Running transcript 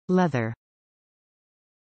Leather.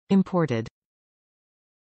 Imported.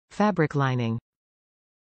 Fabric lining.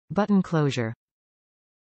 Button closure.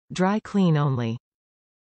 Dry clean only.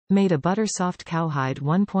 Made a butter soft cowhide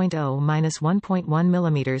 1.0-1.1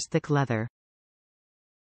 mm thick leather.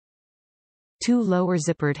 2 lower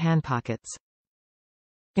zippered hand pockets.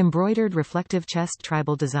 Embroidered reflective chest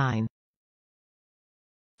tribal design.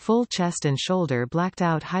 Full chest and shoulder blacked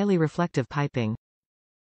out highly reflective piping.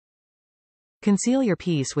 Conceal your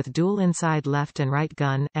piece with dual inside left and right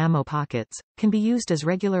gun, ammo pockets, can be used as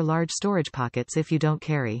regular large storage pockets if you don't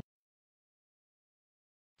carry.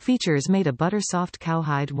 Features made a butter soft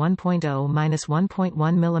cowhide 1.0-1.1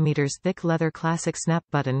 mm thick leather classic snap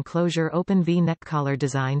button closure open V-neck collar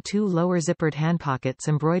design 2 lower zippered hand pockets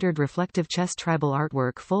embroidered reflective chest tribal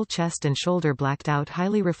artwork full chest and shoulder blacked out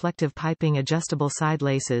highly reflective piping adjustable side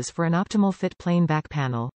laces for an optimal fit plain back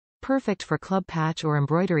panel. Perfect for club patch or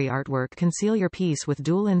embroidery artwork. Conceal your piece with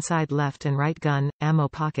dual inside left and right gun, ammo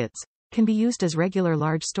pockets. Can be used as regular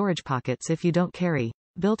large storage pockets if you don't carry.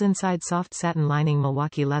 Built inside soft satin lining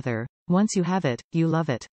Milwaukee leather. Once you have it, you love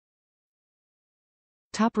it.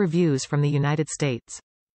 Top reviews from the United States.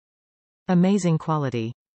 Amazing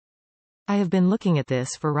quality. I have been looking at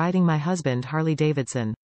this for riding my husband Harley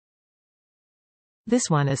Davidson. This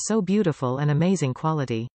one is so beautiful and amazing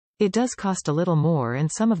quality. It does cost a little more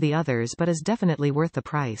and some of the others but is definitely worth the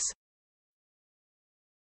price.